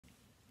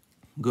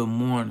Good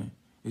morning.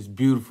 It's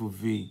beautiful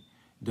V,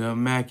 the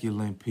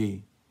immaculate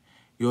P.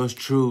 Yours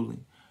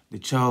truly, the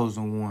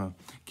chosen one.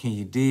 Can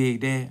you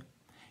dig that?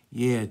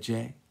 Yeah,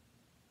 Jack.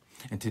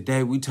 And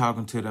today we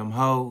talking to them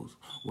hoes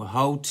with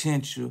whole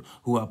potential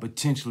who are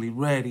potentially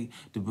ready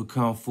to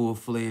become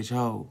full-fledged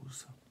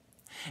hoes.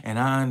 And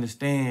I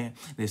understand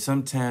that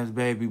sometimes,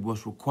 baby,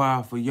 what's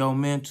required for your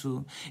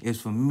mental is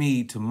for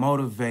me to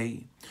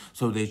motivate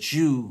so that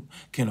you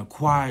can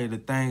acquire the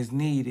things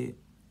needed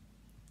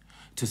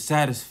to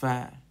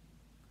satisfy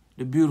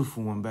the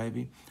beautiful one,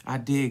 baby. I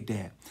dig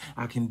that.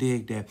 I can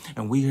dig that.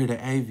 And we here to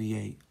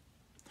aviate.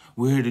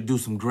 We're here to do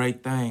some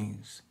great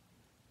things.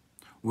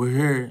 We're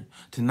here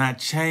to not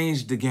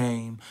change the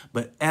game,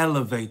 but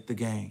elevate the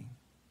game.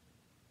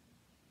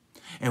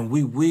 And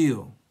we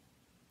will.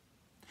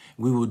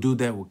 We will do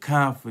that with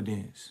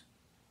confidence.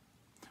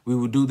 We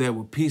will do that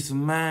with peace of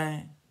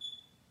mind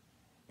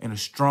and a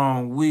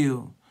strong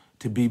will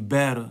to be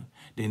better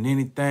than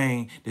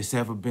anything that's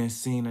ever been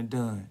seen or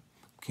done.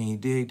 Can you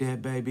dig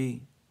that,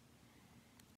 baby?